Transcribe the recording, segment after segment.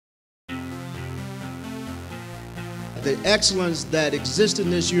The excellence that exists in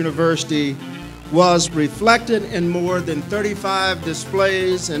this university was reflected in more than 35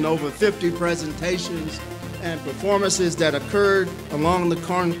 displays and over 50 presentations and performances that occurred along the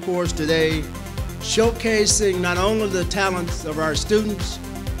concourse today, showcasing not only the talents of our students,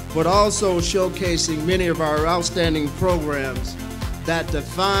 but also showcasing many of our outstanding programs that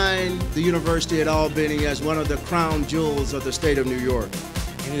define the University at Albany as one of the crown jewels of the state of New York.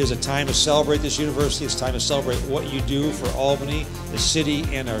 And it is a time to celebrate this university. It's time to celebrate what you do for Albany, the city,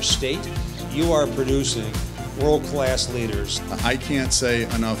 and our state. You are producing world-class leaders. I can't say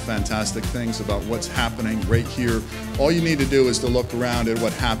enough fantastic things about what's happening right here. All you need to do is to look around at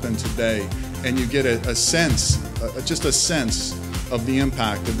what happened today, and you get a sense, just a sense of the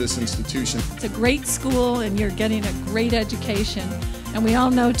impact of this institution. It's a great school and you're getting a great education. And we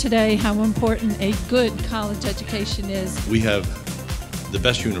all know today how important a good college education is. We have the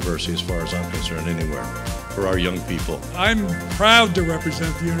best university, as far as I'm concerned, anywhere for our young people. I'm proud to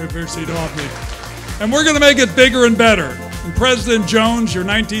represent the University of Albany. And we're going to make it bigger and better. And President Jones, your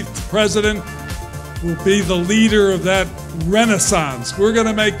 19th president, will be the leader of that renaissance. We're going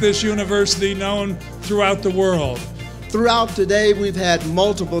to make this university known throughout the world. Throughout today, we've had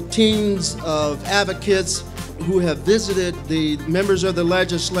multiple teams of advocates who have visited the members of the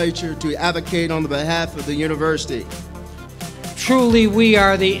legislature to advocate on the behalf of the university. Truly, we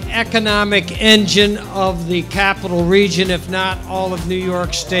are the economic engine of the capital region, if not all of New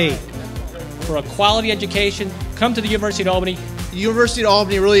York State. For a quality education, come to the University of Albany. The University of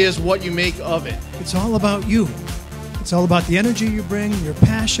Albany really is what you make of it. It's all about you. It's all about the energy you bring, your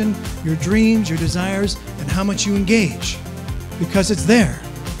passion, your dreams, your desires, and how much you engage, because it's there.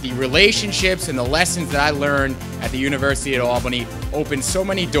 The relationships and the lessons that I learned at the University of Albany opened so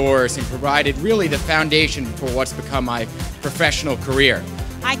many doors and provided really the foundation for what's become my professional career.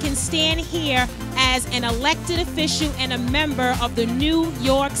 I can stand here as an elected official and a member of the New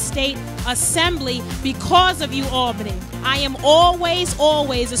York State Assembly because of UAlbany. I am always,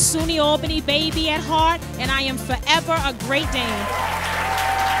 always a SUNY Albany baby at heart, and I am forever a Great Dane.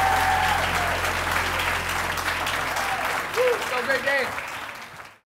 So Great Dane.